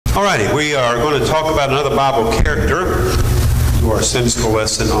All righty, we are going to talk about another Bible character. Do our Sunday school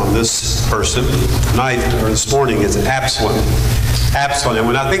lesson on this person. Tonight, or this morning, is Absalom. Absalom. And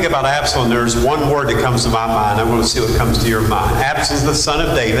when I think about Absalom, there's one word that comes to my mind. I want to see what comes to your mind. Absalom's the son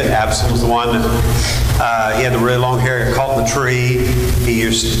of David. Absalom's the one that he had the really long hair, caught in the tree. He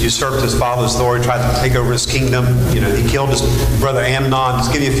usurped his father's authority, tried to take over his kingdom. You know, he killed his brother Amnon.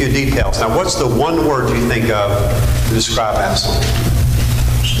 Just give you a few details. Now, what's the one word you think of to describe Absalom?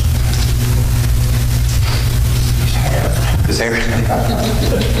 His hair.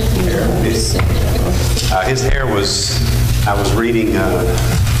 His hair was, I was reading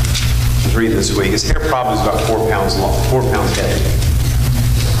this week, his hair probably was about 4 pounds long, 4 pounds heavy.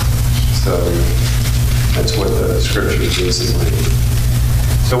 So that's what the scripture is basically.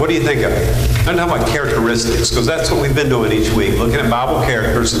 So what do you think of it? I'm talking about characteristics, because that's what we've been doing each week, looking at Bible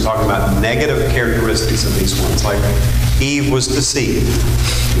characters and talking about negative characteristics of these ones. Like Eve was deceived.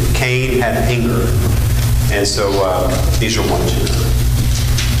 Cain had anger. And so these are ones.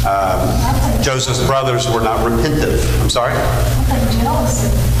 Joseph's brothers were not repentive. I'm sorry? Jealousy.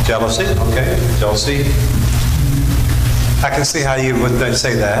 Jealousy, okay. Jealousy. I can see how you would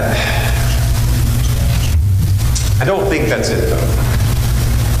say that. I don't think that's it, though.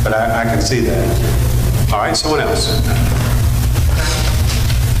 But I can see that. All right, someone else.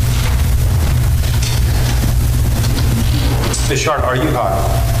 Miss Sharp, are you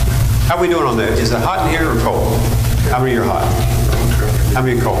hot? How are we doing on that? Is it hot in here or cold? How many are hot? How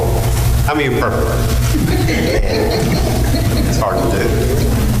many are cold? How many are purple? It's hard to do.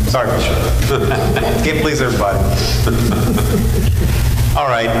 Sorry, Michelle. Can't please everybody. All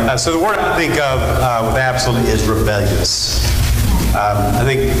right. So the word I think of with Absalom is rebellious. I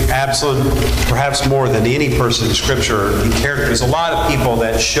think Absalom, perhaps more than any person in Scripture, there's a lot of people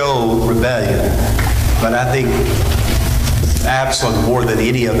that show rebellion, but I think Absalom, more than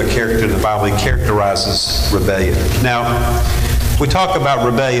any other character in the Bible, he characterizes rebellion. Now, we talk about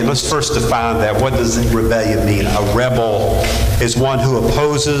rebellion. Let's first define that. What does rebellion mean? A rebel is one who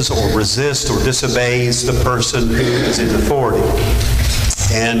opposes or resists or disobeys the person who is in authority.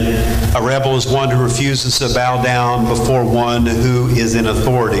 And a rebel is one who refuses to bow down before one who is in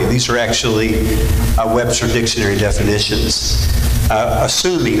authority. These are actually Webster Dictionary definitions.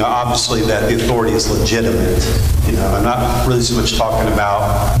 Assuming, obviously, that the authority is legitimate. You know, I'm not really so much talking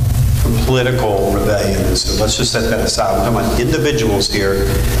about political rebellion. So let's just set that aside. We're talking about individuals here.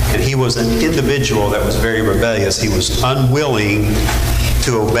 And he was an individual that was very rebellious. He was unwilling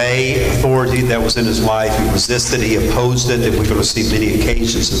to obey authority that was in his life. He resisted, he opposed it, and we're going to see many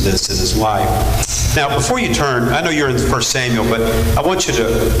occasions of this in his life. Now, before you turn, I know you're in 1 Samuel, but I want you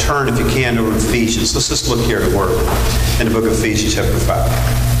to turn, if you can, over to Ephesians. Let's just look here at the word in the book of Ephesians, chapter 5.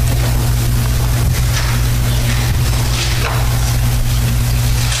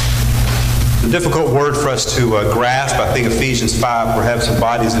 A difficult word for us to grasp. I think Ephesians 5 perhaps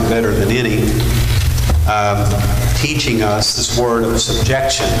embodies it better than any. Teaching us this word of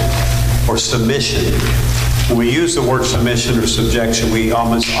subjection or submission. When we use the word submission or subjection, we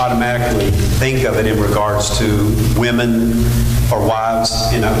almost automatically think of it in regards to women or wives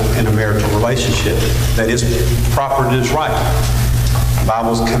in a marital relationship. That is proper and is right. The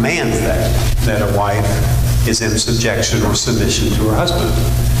Bible commands that a wife is in subjection or submission to her husband.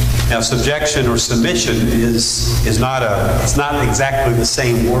 Now, subjection or submission is not exactly the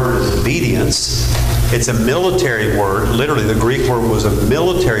same word as obedience. It's a military word. Literally, the Greek word was a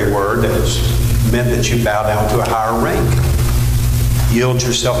military word that meant that you bow down to a higher rank. Yield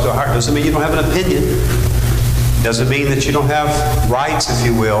yourself to a higher. Doesn't mean you don't have an opinion. Doesn't mean that you don't have rights, if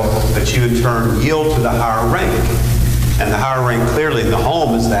you will, but you in turn yield to the higher rank. And the higher rank, clearly, in the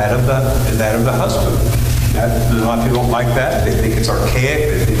home is that of the husband. A lot of people don't like that. They think it's archaic.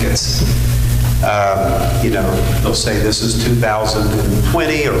 They think it's, they'll say this is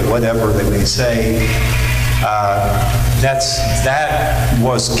 2020 or whatever they may say. That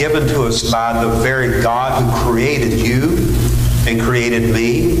was given to us by the very God who created you and created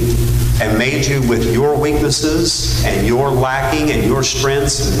me and made you with your weaknesses and your lacking and your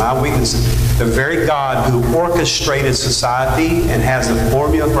strengths and my weaknesses. The very God who orchestrated society and has a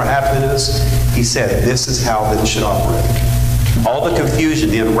formula for happiness, he said, this is how this should operate. All the confusion,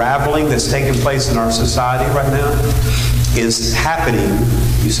 the unraveling that's taking place in our society right now is happening,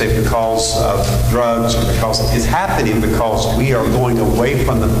 you say because of drugs or it's happening because we are going away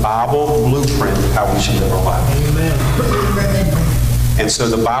from the Bible blueprint of how we should live our life. Amen. And so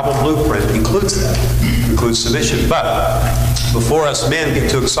the Bible blueprint includes that, includes submission. But before us men get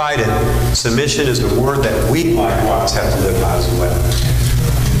too excited, submission is a word that we likewise have to live by as well.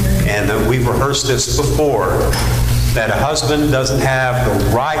 And we've rehearsed this before. that a husband doesn't have the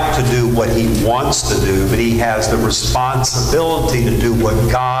right to do what he wants to do, but he has the responsibility to do what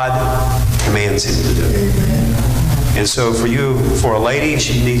God commands him to do. And so for a lady,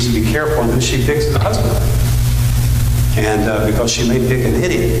 she needs to be careful who she picks as a husband. And because she may pick an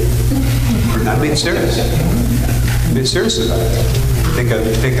idiot. I'm being serious. I'm being serious about it.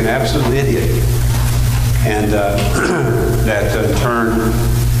 Pick an absolute idiot. And that in turn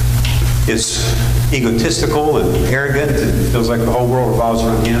is egotistical and arrogant and feels like the whole world revolves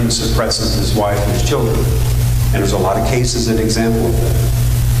around him, suppresses his wife and his children. And there's a lot of cases and examples of that.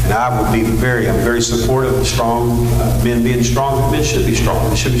 And I'm very supportive of strong men being strong. Men should be strong.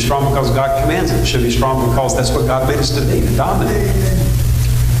 They should be strong because God commands it. They should be strong because that's what God made us to be, to dominate.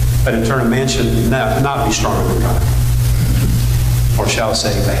 But in turn, a man should not be stronger than God. Or shall I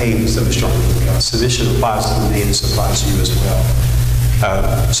say, behave as though he's stronger than God. Submission applies to the man, it applies to you as well.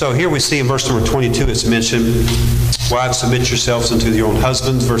 So here we see in verse number 22, it's mentioned, wives, submit yourselves unto your own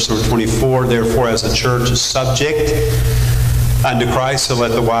husbands. Verse number 24, therefore, as the church is subject unto Christ, so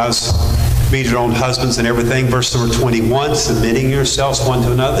let the wives be to their own husbands and everything. Verse number 21, submitting yourselves one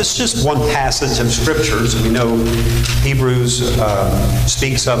to another. This is just one passage of Scriptures. We know Hebrews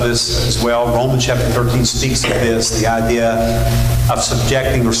speaks of this as well. Romans chapter 13 speaks of this, the idea of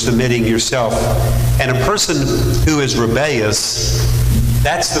subjecting or submitting yourself. And a person who is rebellious,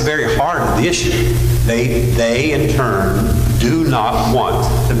 that's the very heart of the issue. They in turn do not want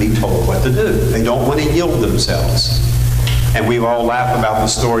to be told what to do. They don't want to yield themselves. And we all laugh about the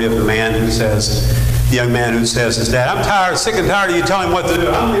story of the man who says, the young man who says to his dad, I'm tired, sick and tired of you telling me what to do.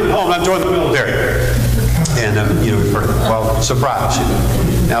 I'm leaving home, I'm joining the military. And, we've heard, well, surprise.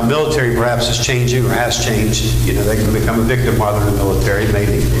 Now, military perhaps is changing or has changed. They can become a victim while they're in the military,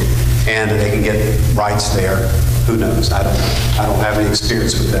 maybe. And they can get rights there. Who knows? I don't have any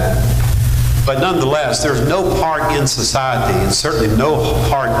experience with that. But nonetheless, there's no part in society, and certainly no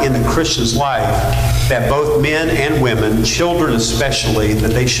part in the Christian's life, that both men and women, children especially,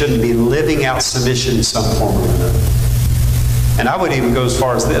 that they shouldn't be living out submission in some form or another. And I would even go as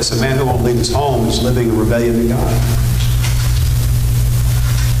far as this: a man who won't leave his home is living in rebellion to God.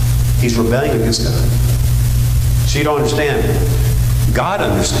 He's rebelling against God. So you don't understand. God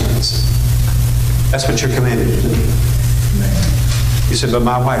understands. That's what you're commanded to do. You said, but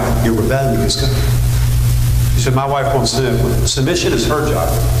my wife, you're rebelling against God. You said, my wife won't submit. Submission is her job.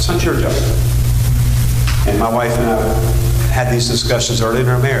 It's not your job. And my wife and I had these discussions early in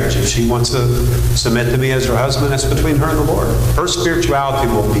our marriage. If she wants to submit to me as her husband, that's between her and the Lord. Her spirituality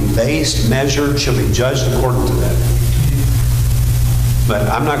will be based, measured, she'll be judged according to that. But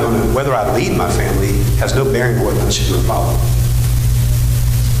I'm not going to, whether I lead my family has no bearing on whether she's going to follow.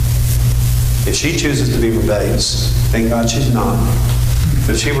 If she chooses to be rebellious, thank God she's not.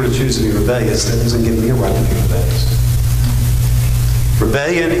 But if she were to choose to be rebellious, that doesn't give me a right to be rebellious.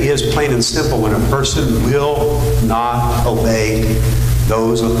 Rebellion is plain and simple when a person will not obey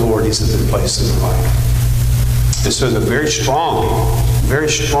those authorities that have been placed in their life. And so there's a very strong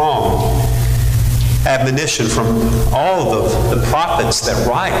admonition from all of the prophets that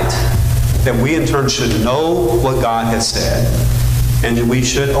write that we in turn should know what God has said, and we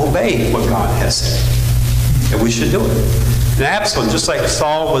should obey what God has said. And we should do it. And Absalom, just like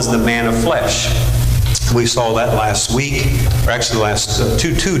Saul was the man of flesh. We saw that last week, or actually the last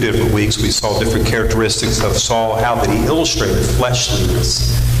two different weeks, we saw different characteristics of Saul, how that he illustrated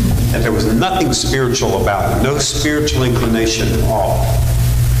fleshliness. That there was nothing spiritual about him, no spiritual inclination at all.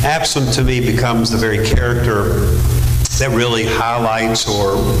 Absalom to me becomes the very character that really highlights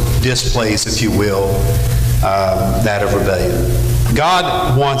or displays, if you will, that of rebellion.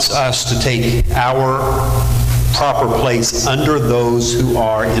 God wants us to take our proper place under those who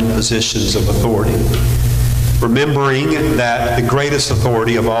are in positions of authority, remembering that the greatest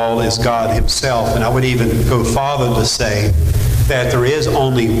authority of all is God himself. And I would even go farther to say that there is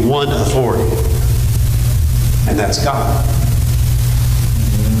only one authority, and that's God.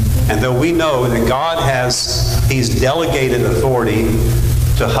 And though we know that God he's delegated authority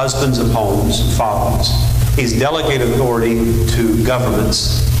to husbands of homes, fathers, he's delegated authority to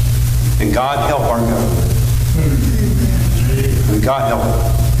governments, and God help our government. And God help them.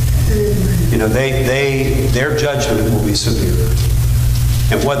 Their judgment will be severe.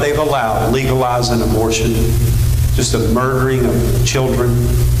 And what they've allowed, legalizing abortion, just the murdering of children,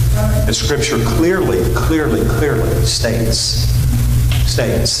 the Scripture clearly states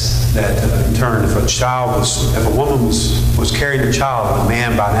that in turn, if a woman was carrying a child and a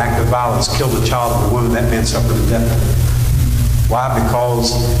man by an act of violence killed a child and a woman, that man suffered a death. Why?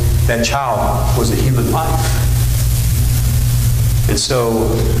 Because that child was a human life. And so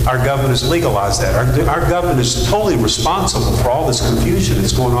our government has legalized that. Our government is totally responsible for all this confusion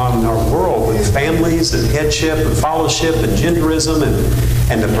that's going on in our world with families and headship and fellowship and genderism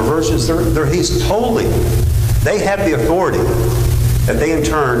and the perversions. They have the authority that they in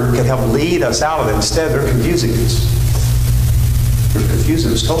turn can help lead us out of it. Instead, they're confusing us. They're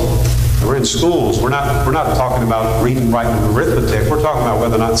confusing us totally. We're in schools. We're not talking about reading, writing, and arithmetic. We're talking about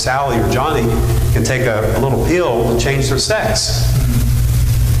whether or not Sally or Johnny can take a little pill to change their sex.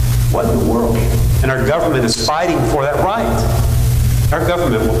 What in the world? And our government is fighting for that right. Our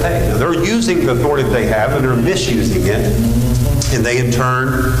government will pay. Now, they're using the authority that they have, and they're misusing it. And they, in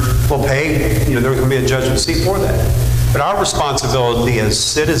turn, will pay. There's going to be a judgment seat for that. But our responsibility as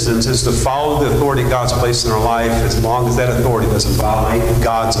citizens is to follow the authority God's placed in our life as long as that authority doesn't violate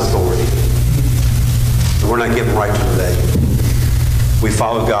God's authority. And we're not giving right to the day. We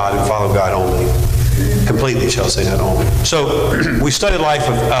follow God and follow God only. Completely, shall I say, not only. So we studied the life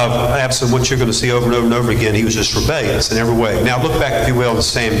of Absalom, which you're going to see over and over and over again. He was just rebellious in every way. Now look back, if you will, to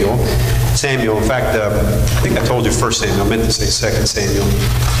Samuel. In fact, I think I told you 1 Samuel. I meant to say 2 Samuel.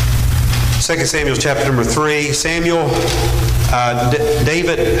 2 Samuel chapter number 3.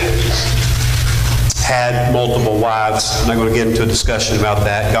 David had multiple wives. I'm not going to get into a discussion about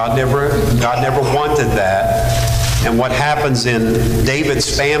that. God never wanted that. And what happens in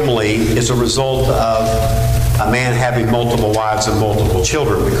David's family is a result of a man having multiple wives and multiple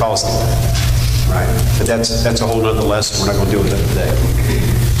children because of that. Right? But that's a whole other lesson. We're not going to deal with that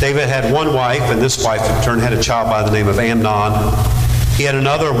today. David had one wife, and this wife in turn had a child by the name of Amnon. He had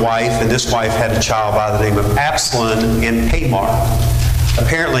another wife, and this wife had a child by the name of Absalom and Tamar.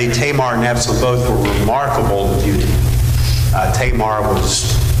 Apparently, Tamar and Absalom both were remarkable in beauty. Tamar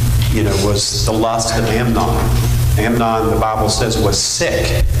was the lust of Amnon. Amnon, the Bible says, was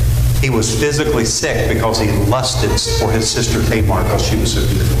sick. He was physically sick because he lusted for his sister Tamar because she was so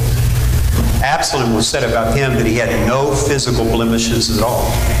beautiful. Absalom was said about him that he had no physical blemishes at all.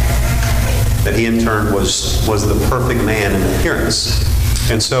 That he in turn was the perfect man in appearance.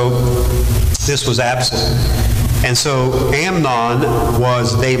 And so this was Absalom. And so Amnon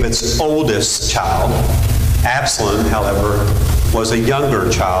was David's oldest child. Absalom, however, was a younger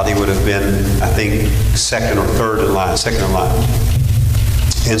child. He would have been, I think, second or in line.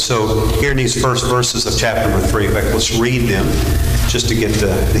 And so here in these first verses of chapter number 3, in fact, let's read them just to get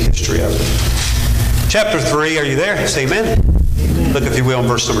the history of it. Chapter 3, are you there? Say amen. Look, if you will, in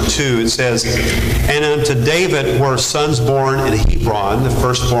verse number 2, it says, "And unto David were sons born in Hebron. The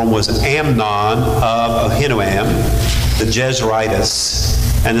firstborn was Amnon of Ahinoam, the Jezreelitess.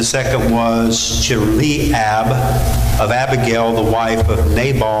 And the second was Chileab of Abigail, the wife of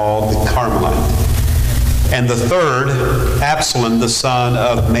Nabal the Carmelite. And the third, Absalom, the son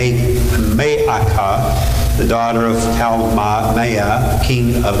of Maacah, the daughter of Talmaiah,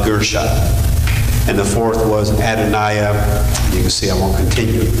 king of Geshur. And the fourth was Adoniah." You can see I won't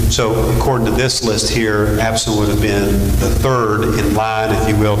continue. So according to this list here, Absalom would have been the third in line, if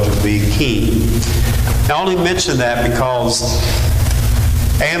you will, to be king. Now, I only mention that because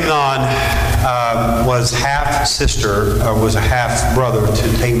Amnon was half-sister, or was a half-brother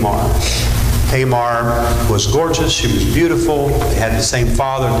to Tamar. Tamar was gorgeous. She was beautiful. They had the same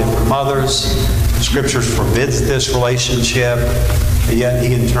father, different mothers. Scripture forbids this relationship. And yet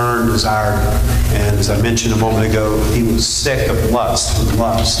he in turn desired, and as I mentioned a moment ago, he was sick of lust,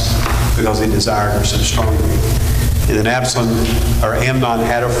 because he desired her so strongly. And then Amnon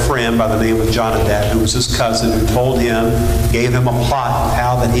had a friend by the name of Jonadab, who was his cousin, who told him, gave him a plot of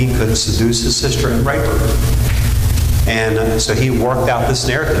how that he could seduce his sister and rape her. And so he worked out this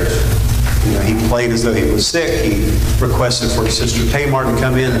narrative. He played as though he was sick. He requested for his sister Tamar to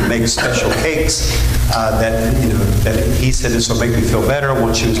come in and make special cakes that he said, "This will make me feel better."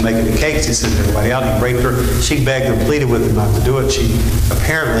 Once she was making the cakes, he sent everybody out. He raped her. She begged and pleaded with him not to do it.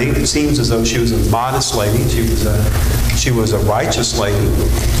 It seems as though she was a modest lady. She was a righteous lady,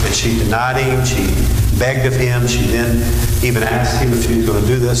 and she denied him. She begged of him. She then even asked him if he was going to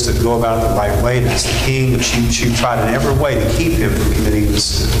do this, to go about it the right way, and asked the king. And she tried in every way to keep him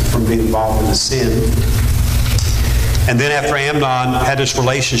from being involved in the sin. And then after Amnon had this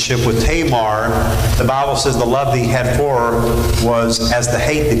relationship with Tamar, the Bible says the love that he had for her was as the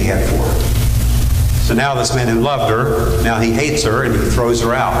hate that he had for her. So now this man who loved her, now he hates her and he throws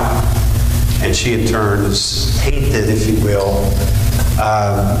her out. And she in turn is tainted, if you will,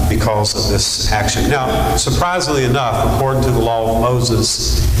 because of this action. Now, surprisingly enough, according to the law of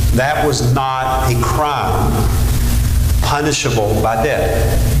Moses, that was not a crime punishable by death.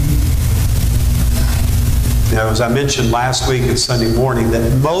 Now, as I mentioned last week and Sunday morning, that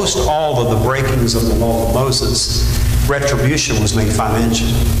most all of the breakings of the law of Moses retribution was made financial.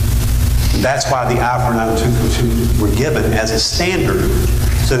 That's why the eye for an eye and tooth for tooth were given as a standard,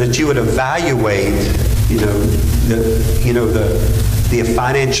 so that you would evaluate, the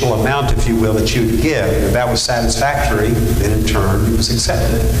financial amount, if you will, that you would give. If that was satisfactory, then in turn it was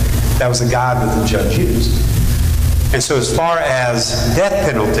accepted. That was the guide that the judge used. And so, as far as death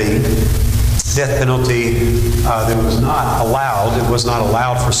penalty that was not allowed. It was not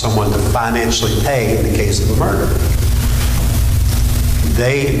allowed for someone to financially pay in the case of a murder.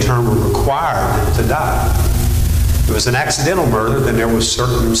 They, in turn, were required to die. If it was an accidental murder, then there were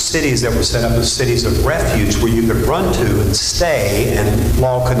certain cities that were set up as cities of refuge where you could run to and stay, and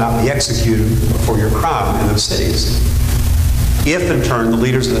law could not be executed for your crime in those cities. If, in turn, the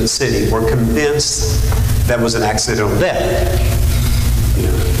leaders of that city were convinced that was an accidental death.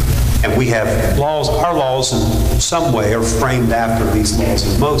 And we have laws, our laws in some way are framed after these laws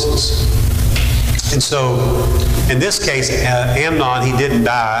of Moses. And so, in this case, Amnon, he didn't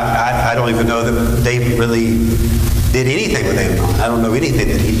die. I don't even know that David really did anything with Amnon. I don't know anything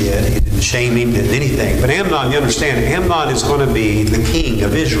that he did. He didn't shame him, didn't anything. But Amnon, you understand, Amnon is going to be the king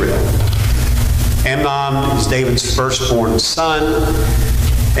of Israel. Amnon is David's firstborn son.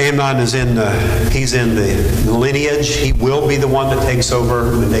 Amnon is he's in the lineage. He will be the one that takes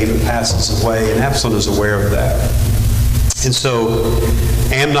over when David passes away, and Absalom is aware of that. And so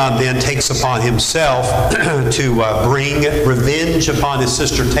Amnon then takes upon himself to bring revenge upon his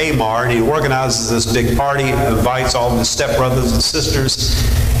sister Tamar, and he organizes this big party, invites all of his stepbrothers and sisters,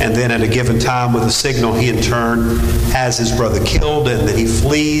 and then at a given time with a signal, he in turn has his brother killed, and then he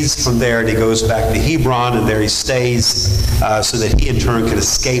flees from there and he goes back to Hebron, and there he stays so that he in turn can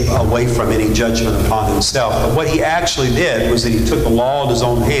escape away from any judgment upon himself. But what he actually did was that he took the law in his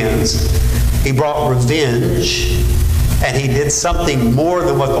own hands. He brought revenge, and he did something more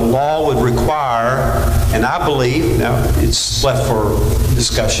than what the law would require. And I believe, now it's left for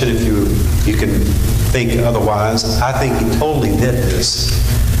discussion if you can think otherwise, I think he totally did this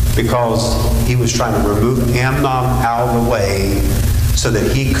because he was trying to remove Amnon out of the way so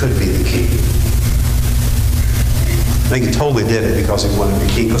that he could be the king. I think he totally did it because he wanted to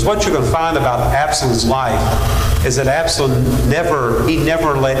be king. Because what you're going to find about Absalom's life is that Absalom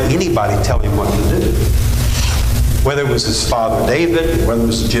never let anybody tell him what to do. Whether it was his father David, whether it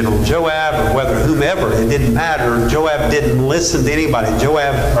was General Joab, or whether whomever, it didn't matter. Joab didn't listen to anybody.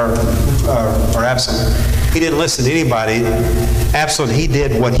 Joab or Absalom, he didn't listen to anybody. Absalom, he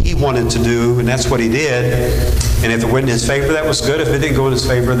did what he wanted to do, and that's what he did. And if it went in his favor, that was good. If it didn't go in his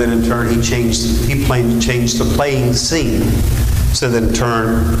favor, then in turn he changed the playing scene, so that in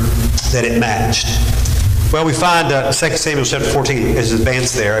turn that it matched. Well, we find 2 Samuel chapter 14 is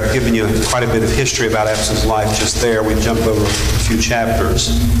advanced there. I've given you quite a bit of history about Absalom's life just there. We jump over a few chapters.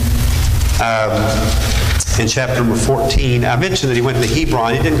 In chapter number 14, I mentioned that he went to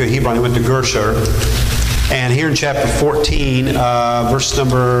Hebron. He didn't go to Hebron, he went to Gershur. And here in chapter 14, verse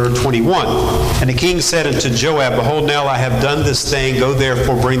number 21, and the king said unto Joab, behold, now I have done this thing. Go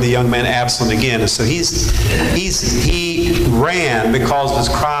therefore, bring the young man Absalom again. And so he ran because of his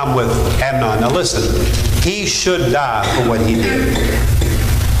crime with Amnon. Now listen, he should die for what he did.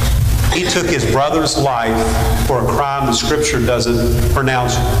 He took his brother's life for a crime the Scripture doesn't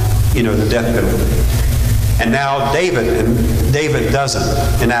pronounce, the death penalty. And now David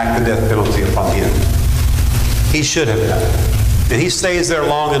doesn't enact the death penalty upon him. He should have died. And he stays there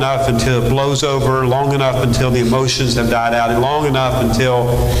long enough until it blows over, long enough until the emotions have died out, and long enough until,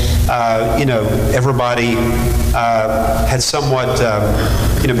 everybody had somewhat,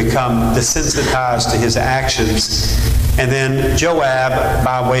 become desensitized to his actions. And then Joab and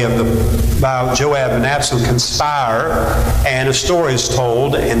Absalom conspire, and a story is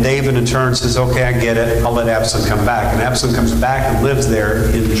told, and David in turn says, okay, I get it, I'll let Absalom come back. And Absalom comes back and lives there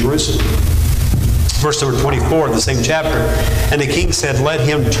in Jerusalem. Verse number 24 of the same chapter. And the king said, let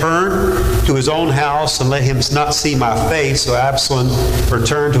him turn to his own house and let him not see my face. So Absalom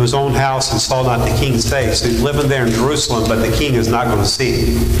returned to his own house and saw not the king's face. So he's living there in Jerusalem, but the king is not going to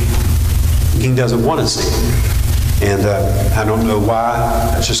see him. The king doesn't want to see him. And I don't know why.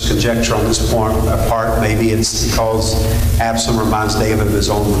 That's just conjecture on this part. Maybe it's because Absalom reminds David of his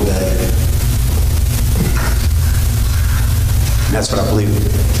own rebellion. And that's what I believe.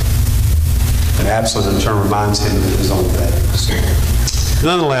 And Absalom in turn reminds him of his own bad.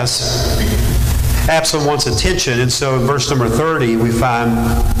 Nonetheless, Absalom wants attention, and so in verse number 30 we find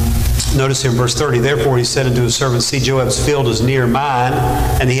Notice here in verse 30, therefore he said unto his servants, see, Joab's field is near mine,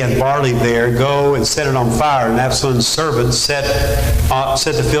 and he had barley there. Go and set it on fire. And Absalom's servants set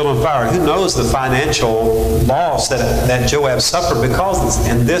the field on fire. Who knows the financial loss that Joab suffered because of this?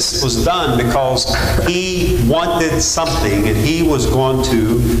 And this was done because he wanted something, and he was going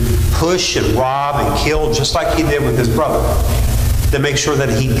to push and rob and kill just like he did with his brother to make sure that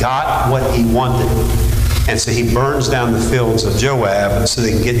he got what he wanted. And so he burns down the fields of Joab so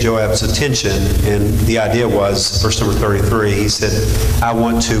they can get Joab's attention. And the idea was, verse number 33, he said, I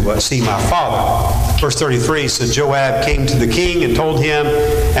want to see my father. Verse 33 said, Joab came to the king and told him,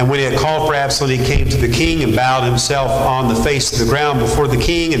 and when he had called for Absalom, he came to the king and bowed himself on the face of the ground before the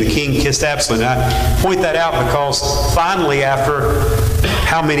king, and the king kissed Absalom. And I point that out because finally, after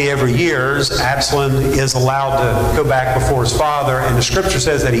how many every years, Absalom is allowed to go back before his father, and the scripture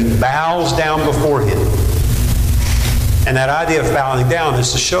says that he bows down before him. And that idea of bowing down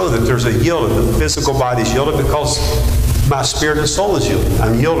is to show that there's a yielded. The physical body is yielded because my spirit and soul is yielded.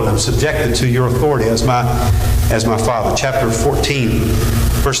 I'm yielded. I'm subjected to your authority as my father. Chapter 14,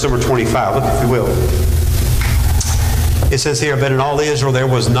 verse number 25. Look, if you will. It says here, but in all Israel there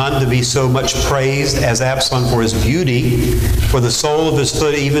was none to be so much praised as Absalom for his beauty, for the sole of his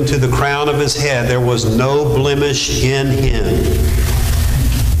foot even to the crown of his head. There was no blemish in him.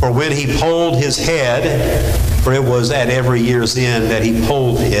 For when he polled his head, for it was at every year's end that he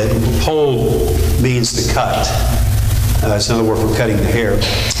polled it. Poll means to cut. That's another word for cutting the hair.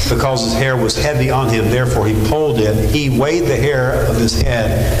 Because his hair was heavy on him, therefore he polled it. He weighed the hair of his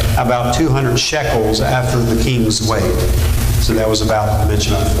head about 200 shekels after the king's weight. So that was about, I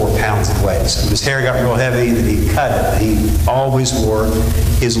mentioned, 4 pounds of weight. So his hair got real heavy, then he cut it. He always wore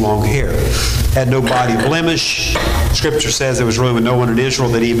his long hair. Had no body blemish. Scripture says there was really no one in Israel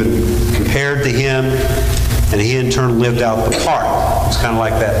that even compared to him. And he in turn lived out the part. It's kind of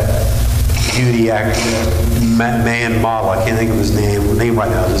like that beauty actor, man model. I can't think of his name. The name right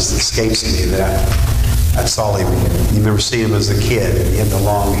now just escapes me. That I saw him. You remember seeing him as a kid. He had the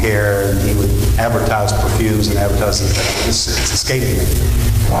long hair, and he would advertise perfumes and advertise things. It's escaping me.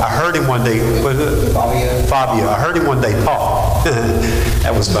 I heard him one day. Fabio. I heard him one day talk.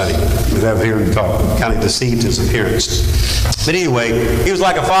 That was funny. Without hearing him talk, kind of deceived his appearance. But anyway, he was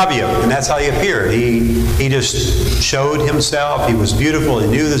like a Fabio, and that's how he appeared. He just showed himself. He was beautiful. He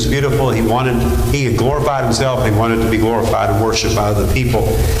knew this beautiful. He had glorified himself. He wanted to be glorified and worshipped by other people.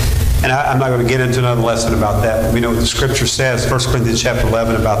 And I'm not going to get into another lesson about that. We know what the scripture says, 1 Corinthians chapter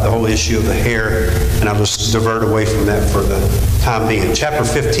 11, about the whole issue of the hair. And I'll just divert away from that for the time being. Chapter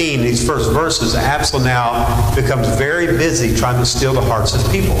 15, these first verses, Absalom now becomes very busy trying to steal the hearts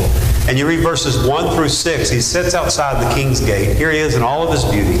of people. And you read verses 1 through 6. He sits outside the king's gate. Here he is in all of his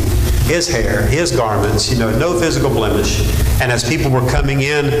beauty, his hair, his garments, no physical blemish. And as people were coming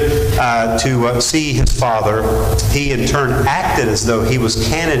in to see his father, he in turn acted as though he was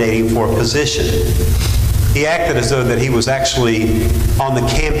candidating for a position. He acted as though that he was actually on the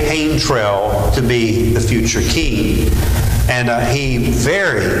campaign trail to be the future king. And he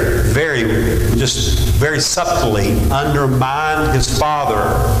very subtly undermined his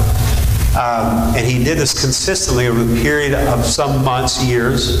father. And he did this consistently over the period of some months,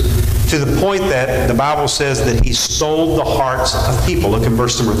 years, to the point that the Bible says that he stole the hearts of people. Look in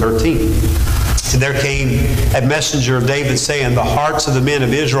verse number 13. And there came a messenger of David saying, the hearts of the men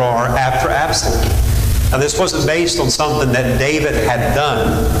of Israel are after Absalom. Now this wasn't based on something that David had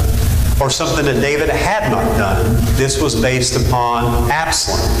done or something that David had not done. This was based upon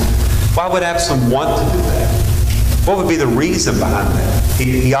Absalom. Why would Absalom want to do that? What would be the reason behind that?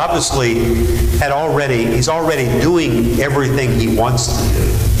 He obviously he's already doing everything he wants to do.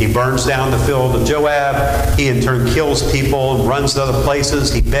 He burns down the field of Joab. He in turn kills people and runs to other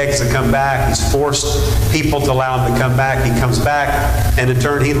places. He begs to come back. He's forced people to allow him to come back. He comes back, and in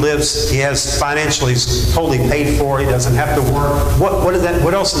turn he has financially, he's totally paid for. He doesn't have to work.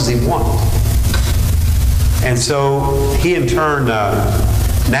 What else does he want? And so he in turn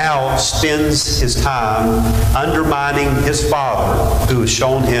now spends his time undermining his father, who has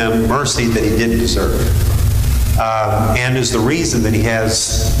shown him mercy that he didn't deserve. And is the reason that he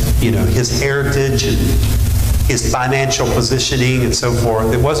has, his heritage and his financial positioning and so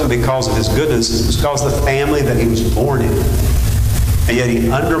forth. It wasn't because of his goodness. It was because of the family that he was born in. And yet he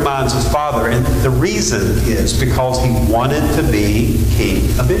undermines his father. And the reason is because he wanted to be king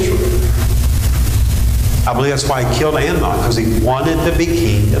of Israel. I believe that's why he killed Amnon, because he wanted to be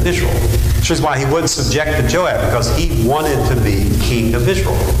king of Israel. Which is why he wouldn't subject to Joab, because he wanted to be king of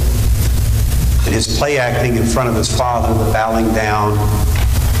Israel. And his play acting in front of his father, the bowing down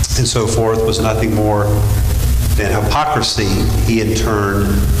and so forth, was nothing more than hypocrisy. He in turn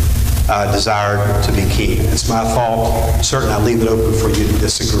desired to be king. It's my thought. Certainly, I leave it open for you to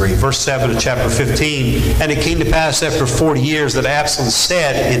disagree. Verse 7 of chapter 15, and it came to pass after 40 years that Absalom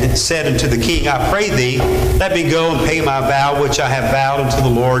said unto the king, I pray thee, let me go and pay my vow which I have vowed unto the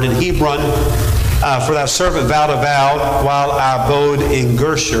Lord in Hebron. For thy servant vowed a vow while I abode in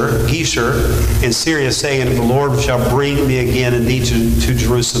Gezer in Syria, saying, if the Lord shall bring me again indeed to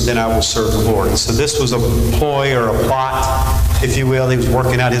Jerusalem, then I will serve the Lord. And so this was a ploy or a plot, if you will. He was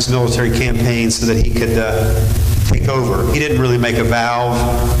working out his military campaign so that he could take over. He didn't really make a vow.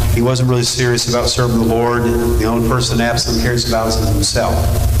 He wasn't really serious about serving the Lord. The only person Absalom cares about is himself,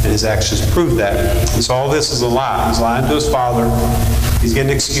 and his actions prove that. And so all this is a lie. He's lying to his father. He's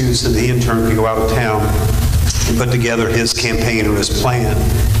getting an excuse, and he in turn can go out of town and put together his campaign or his plan.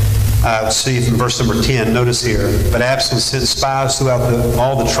 See from verse number 10, notice here, but Absalom sent spies throughout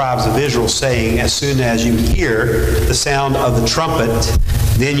all the tribes of Israel, saying, as soon as you hear the sound of the trumpet,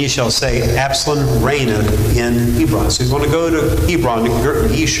 then you shall say, Absalom reigneth in Hebron. So he's going to go to Hebron, to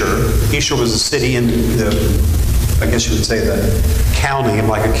Gezer. Gezer was a city in the, I guess you would say the county,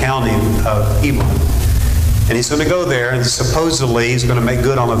 like a county of Hebron. And he's going to go there, and supposedly he's going to make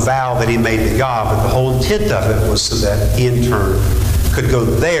good on a vow that he made to God. But the whole intent of it was so that he in turn could go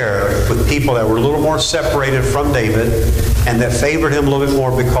there with people that were a little more separated from David and that favored him a little bit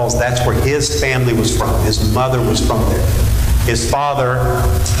more because that's where his family was from. His mother was from there. His father,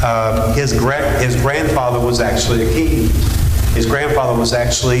 his grandfather was actually a king. His grandfather was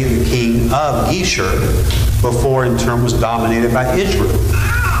actually the king of Gezer before in turn was dominated by Israel.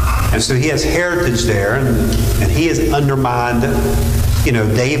 And so he has heritage there, and he has undermined,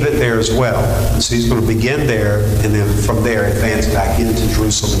 David there as well. And so he's going to begin there, and then from there advance back into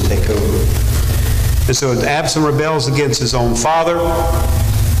Jerusalem and take over. And so Absalom rebels against his own father.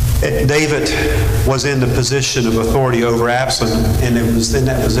 David was in the position of authority over Absalom, and it was in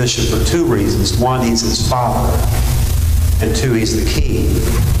that position for two reasons. One, he's his father, and two, he's the king.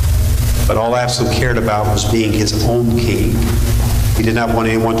 But all Absalom cared about was being his own king. He did not want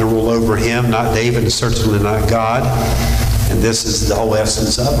anyone to rule over him, not David, and certainly not God. And this is the whole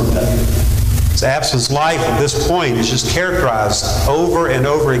essence of rebellion. So Absalom's life at this point is just characterized over and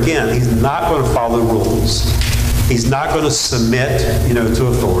over again. He's not going to follow rules. He's not going to submit, to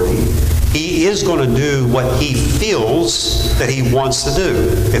authority. He is going to do what he feels that he wants to do.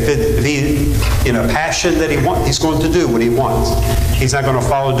 If he, passion that he wants, he's going to do what he wants. He's not going to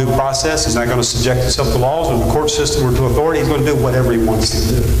follow due process. He's not going to subject himself to laws or the court system or to authority. He's going to do whatever he wants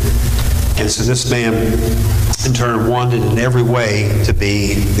to do. And so this man, in turn, wanted in every way to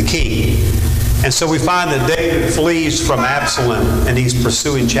be the king. And so we find that David flees from Absalom in these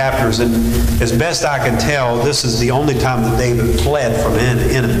pursuing chapters. And as best I can tell, this is the only time that David fled from an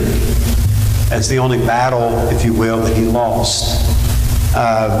enemy. That's the only battle, if you will, that he lost.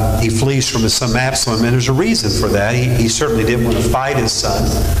 He flees from his son Absalom, and there's a reason for that. He certainly didn't want to fight his son.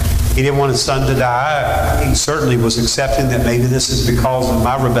 He didn't want his son to die. He certainly was accepting that maybe this is because of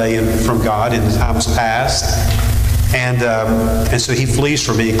my rebellion from God in the times past. And so he flees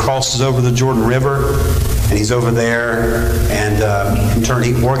from it. He crosses over the Jordan River, and he's over there. And in turn,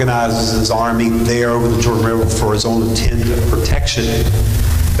 he organizes his army there over the Jordan River for his own intent of protection.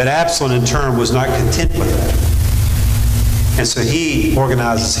 But Absalom, in turn, was not content with that. And so he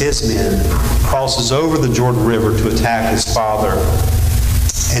organizes his men, crosses over the Jordan River to attack his father.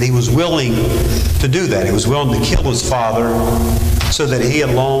 And he was willing to do that. He was willing to kill his father so that he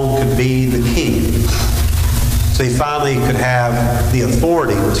alone could be the king. So he finally could have the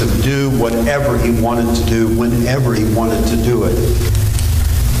authority to do whatever he wanted to do, whenever he wanted to do it.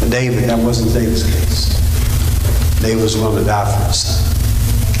 But David, that wasn't David's case. David was willing to die for his son.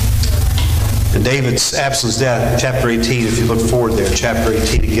 And Absalom's death, chapter 18, if you look forward there, chapter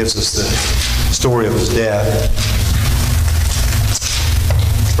 18, it gives us the story of his death.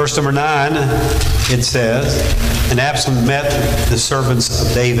 Verse number 9, it says, and Absalom met the servants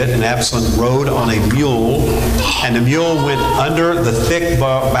of David, and Absalom rode on a mule, and the mule went under the thick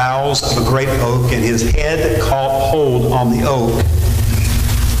boughs of a great oak, and his head caught hold on the oak,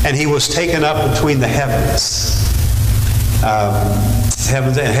 and he was taken up between the heavens.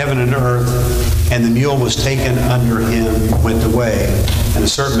 Heaven and earth, and the mule was taken under him, went away. And a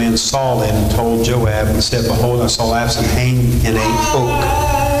certain man saw it and told Joab and said, behold, I saw Absalom hang in a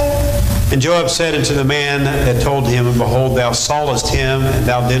oak. And Joab said unto the man that told him, and behold, thou sawest him, and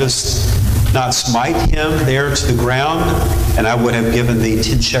thou didst not smite him there to the ground, and I would have given thee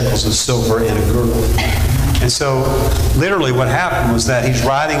 10 shekels of silver and a girdle. And so, literally what happened was that he's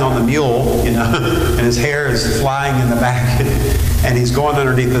riding on the mule, and his hair is flying in the back. And he's going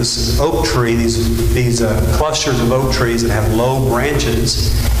underneath this oak tree, these clusters of oak trees that have low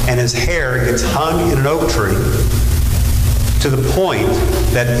branches, and his hair gets hung in an oak tree to the point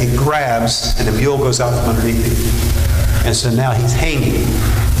that it grabs and the mule goes out from underneath him. And so now he's hanging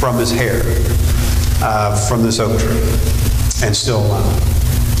from his hair, from this oak tree, and still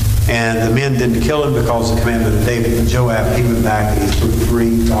alive. And the men didn't kill him because of the commandment of David, but Joab, he went back and he threw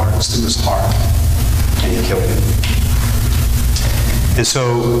 3 darts through his heart, and he killed him. And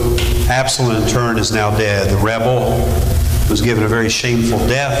so Absalom in turn is now dead. The rebel was given a very shameful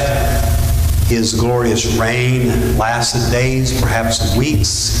death. His glorious reign lasted days, perhaps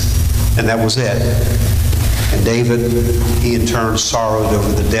weeks, and that was it. And David, he in turn sorrowed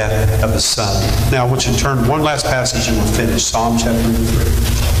over the death of his son. Now I want you to turn one last passage and we'll finish. Psalm chapter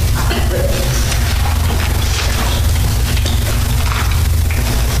 3.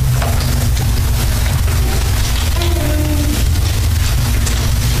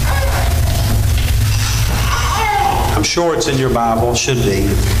 I'm sure it's in your Bible, should be.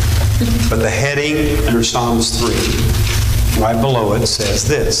 But the heading under Psalms 3, right below it, says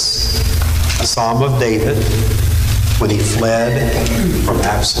this: a psalm of David when he fled from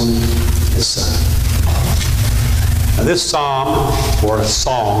Absalom, his son. Now this psalm, or a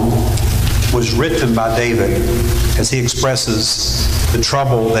song, was written by David as he expresses the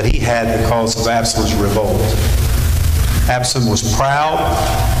trouble that he had because of Absalom's revolt. Absalom was proud.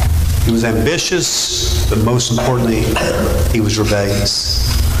 He was ambitious, but most importantly, he was rebellious.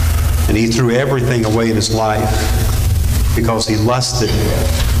 And he threw everything away in his life because he lusted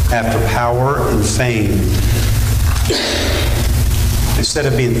after power and fame. Instead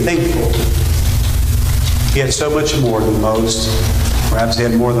of being thankful, he had so much more than most. Perhaps he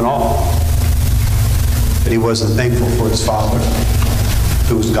had more than all. But he wasn't thankful for his father,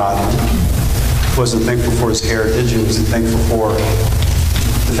 who was godly. He wasn't thankful for his heritage. He wasn't thankful for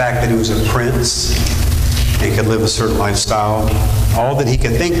the fact that he was a prince and could live a certain lifestyle. All that he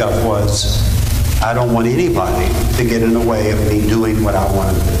could think of was, I don't want anybody to get in the way of me doing what I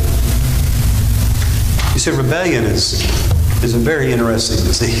want to do. You see, rebellion is a very interesting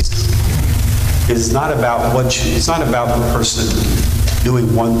disease. It's not about it's not about the person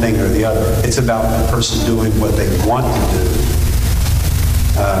doing one thing or the other. It's about the person doing what they want to do.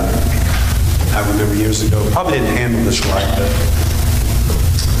 I remember years ago, probably didn't handle this right, but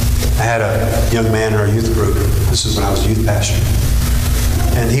I had a young man in our youth group. This is when I was a youth pastor.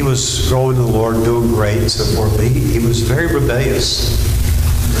 And he was growing in the Lord, doing great and so forth. But he was very rebellious.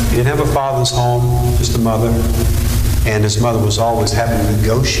 He didn't have a father's home, just a mother. And his mother was always having to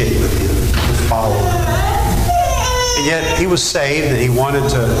negotiate with him to follow him. And yet he was saved and he wanted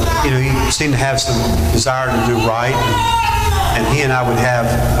to, he seemed to have some desire to do right. And he and I would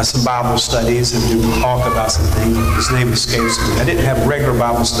have some Bible studies and talk about some things. His name escapes me. I didn't have regular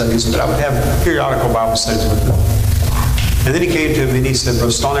Bible studies, but I would have periodical Bible studies with him. And then he came to me and he said,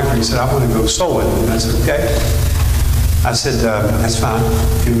 Brother Stalnaker, he said, I want to go soul winning. And I said, okay. I said, that's fine.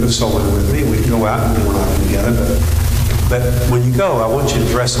 You can go soul winning with me. We can go out and do one together. But when you go, I want you to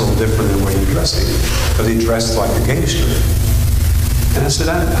dress a little different than where you're dressing. Because he dressed like a gangster. And I said,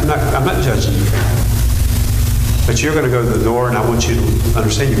 I'm not judging you. But you're going to go to the door, and I want you to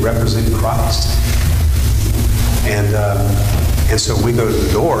understand you represent Christ. And so we go to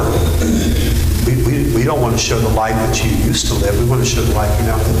the door. We don't want to show the life that you used to live. We want to show the life you're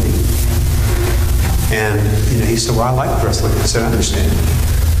now living. And he said, well, I like wrestling. I said, I understand.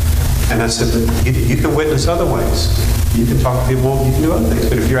 And I said, but you can witness other ways. You can talk to people. You can do other things.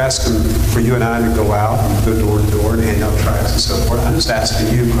 But if you're asking for you and I to go out and go door to door and hand out tracts and so forth, I'm just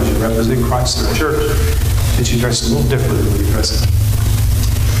asking you because you represent Christ in the church. That you dress a little different than you dress.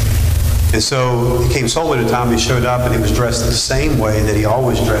 And so he came soul winning time, he showed up and he was dressed the same way that he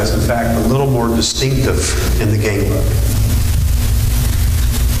always dressed. In fact, a little more distinctive in the game book.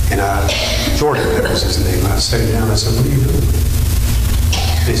 And Jordan, that was his name. I sat down and I said, what are you doing?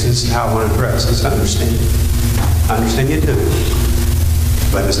 He said, this is how I want to dress. I said, I understand. I understand you do.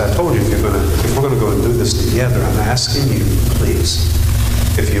 But as I told you, if we're going to go and do this together, I'm asking you, please,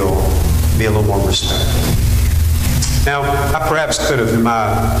 if you'll be a little more respectful. Now, I perhaps could have, in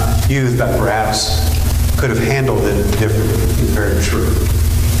my youth, I perhaps could have handled it differently. It's very true.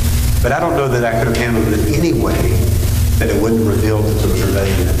 But I don't know that I could have handled it in any way that it wouldn't reveal that there was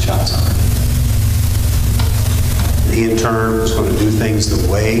rebellion in that child's heart. And he, in turn, was going to do things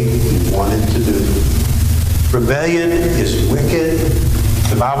the way he wanted to do them. Rebellion is wicked.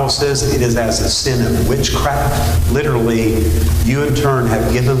 The Bible says it is as a sin of witchcraft. Literally, you in turn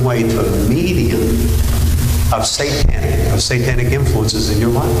have given way to a medium of satanic influences in your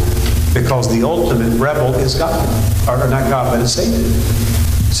life. Because the ultimate rebel is God. Or not God, but it's Satan.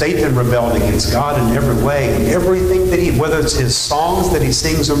 Satan rebelled against God in every way. And everything that whether it's his songs that he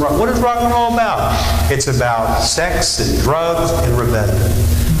sings and rock. What is rock and roll about? It's about sex and drugs and rebellion.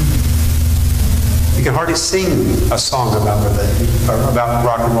 You can hardly sing a song about rebellion or about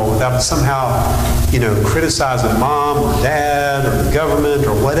rock and roll without somehow, criticizing mom or dad or the government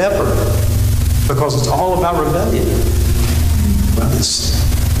or whatever. Because it's all about rebellion. Well, this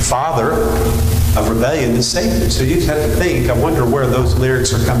father of rebellion is Satan. So you just have to think, I wonder where those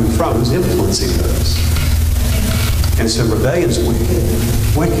lyrics are coming from. Who's influencing those? And so rebellion's wicked.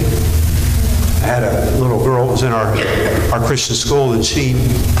 Wicked. I had a little girl who was in our Christian school, and she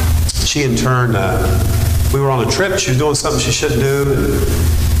in turn, we were on a trip. She was doing something she shouldn't do.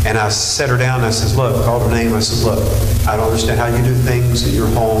 And I sat her down and I said, look, called her name. I said, look, I don't understand how you do things in your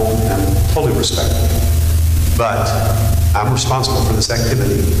home. And I'm totally respectful. But I'm responsible for this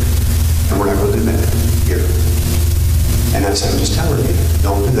activity. And we're not going to do that here. And I said, I'm just telling you,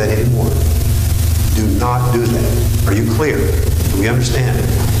 don't do that anymore. Do not do that. Are you clear? Do we understand?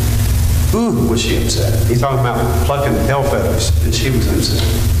 Ooh, was she upset. He's talking about plucking tail feathers. And she was upset.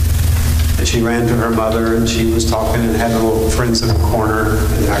 And she ran to her mother, and she was talking and having little friends in the corner.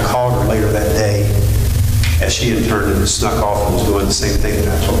 And I called her later that day as she had turned and snuck off and was doing the same thing that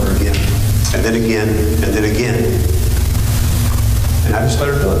I told her again. And then again, and then again. And I just let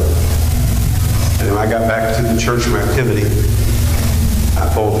her do it. And then when I got back to the church from activity, I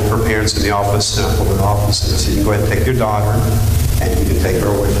pulled her parents in the office, and I pulled her in the office, and I said, you go ahead and take your daughter, and you can take her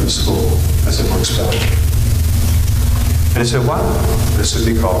away from school. I said, we're expelled. And I said, why? I said,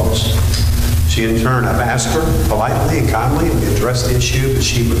 because she in turn, I've asked her politely and kindly, and we addressed the issue, but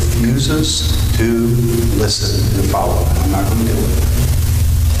she refuses to listen and follow. I'm not going to do it.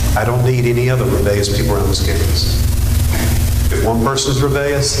 I don't need any other rebellious people around this campus. If one person's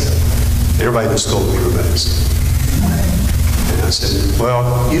rebellious, everybody in the school will be rebellious. And I said,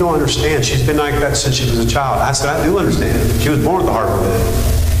 well, you don't understand. She's been like that since she was a child. I said, I do understand. She was born with the heart of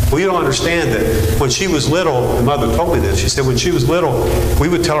rebellion. Well, you don't understand that when she was little, the mother told me this. She said when she was little, we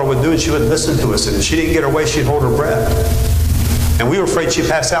would tell her what to do and she wouldn't listen to us. And if she didn't get her way, she'd hold her breath. And we were afraid she'd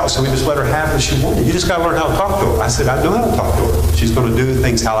pass out, so we just let her have what she wanted. You just got to learn how to talk to her. I said, I know how to talk to her. She's going to do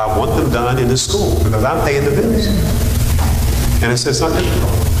things how I want them done in this school because I'm paying the bills. And I said, it's not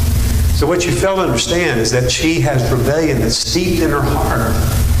difficult. So what you fail to understand is that she has rebellion that's steeped in her heart.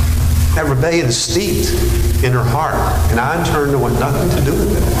 That rebellion is steeped in her heart. And I, in turn, want nothing to do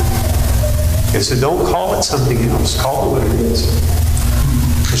with it. And so don't call it something else. Call it what it is.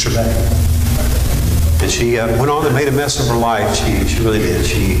 It's rebellion. And she went on and made a mess of her life. She really did.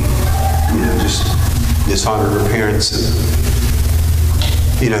 She, just dishonored her parents and,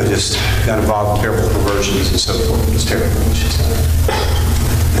 just got involved in terrible perversions and so forth. It was terrible what she said.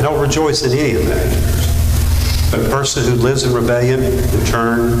 And don't rejoice in any of that. But a person who lives in rebellion, in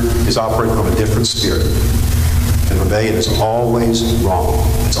turn, is operating from a different spirit. And rebellion is always wrong.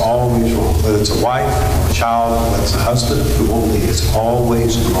 It's always wrong. Whether it's a wife, or a child, whether it's a husband who won't lead, it's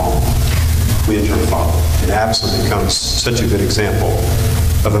always wrong. We in turn follow. And Absalom becomes such a good example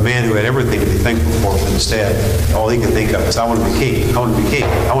of a man who had everything to be thankful for, but instead, all he can think of is, I want to be king. I want to be king.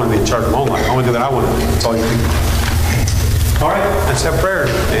 I want to be in charge of my own life. I want to do what I want to do. That's all you think of. All right, let's have prayer,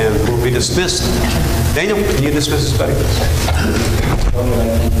 and we'll be dismissed. Daniel, can you dismiss us, buddy? Lord,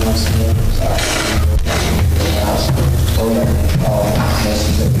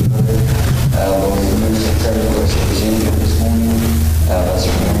 we remember the prayer request that was in here this morning. Let's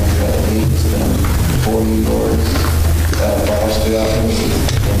remember that week has been before you, Lord. Brought us throughout